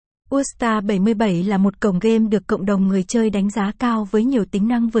wstar77 là một cổng game được cộng đồng người chơi đánh giá cao với nhiều tính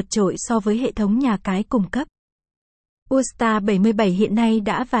năng vượt trội so với hệ thống nhà cái cung cấp. wstar77 hiện nay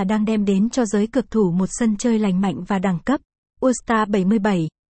đã và đang đem đến cho giới cược thủ một sân chơi lành mạnh và đẳng cấp. wstar77,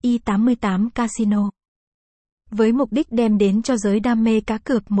 i88 Casino. Với mục đích đem đến cho giới đam mê cá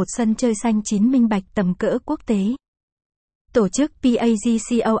cược một sân chơi xanh chín minh bạch tầm cỡ quốc tế. Tổ chức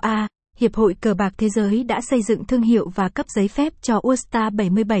PAGCOR, Hiệp hội Cờ bạc Thế giới đã xây dựng thương hiệu và cấp giấy phép cho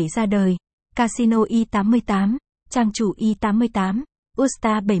wstar77 ra đời. Casino i88, trang chủ i88,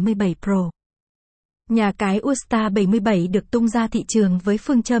 wstar77.pro. Nhà cái wstar77 được tung ra thị trường với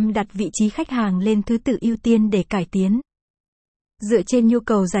phương châm đặt vị trí khách hàng lên thứ tự ưu tiên để cải tiến. Dựa trên nhu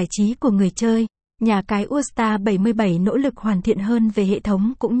cầu giải trí của người chơi, nhà cái wstar77 nỗ lực hoàn thiện hơn về hệ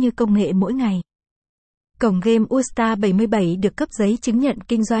thống cũng như công nghệ mỗi ngày. Cổng game wstar77 được cấp giấy chứng nhận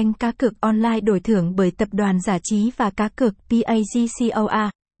kinh doanh cá cược online đổi thưởng bởi tập đoàn giải trí và cá cược PAGCOR,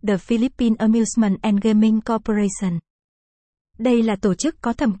 The Philippine Amusement and Gaming Corporation. Đây là tổ chức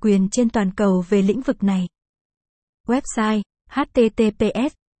có thẩm quyền trên toàn cầu về lĩnh vực này. Website: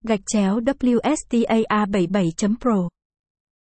 https://wstar77.pro